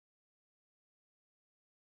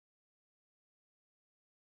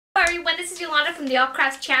everyone, this is Yolanda from the All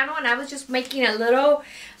Crafts channel, and I was just making a little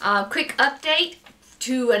quick update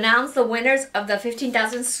to announce the winners of the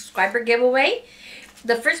 15,000 subscriber giveaway.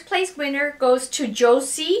 The first place winner goes to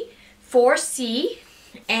Josie4C,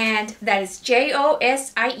 and that is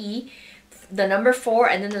Josie, the number 4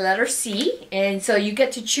 and then the letter C. And so you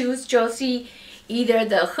get to choose, Josie, either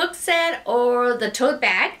the hook set or the tote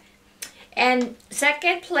bag. And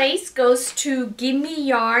second place goes to Gimme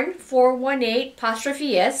Yarn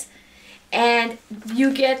 418'S, and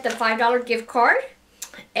you get the $5 gift card.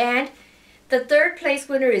 And the third place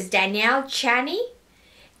winner is Danielle Chaney,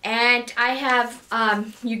 and I have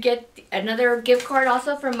you get another gift card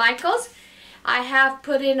also from Michaels. I have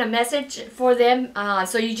put in a message for them,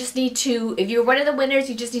 so you just need to, if you're one of the winners,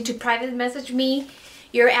 you just need to private message me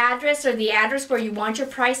your address or the address where you want your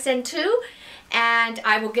prize sent to, and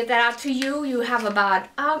I will get that out to you. You have about,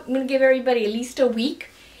 I'm going to give everybody at least a week.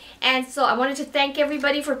 And so I wanted to thank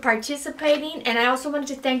everybody for participating, and I also wanted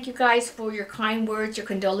to thank you guys for your kind words, your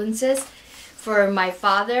condolences for my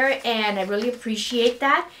father, and I really appreciate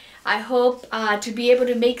that. I hope to be able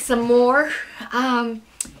to make some more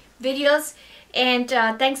videos, and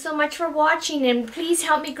thanks so much for watching, and please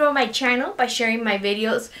help me grow my channel by sharing my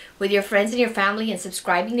videos with your friends and your family and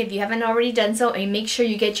subscribing if you haven't already done so, and make sure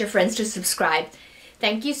you get your friends to subscribe.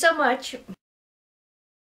 Thank you so much.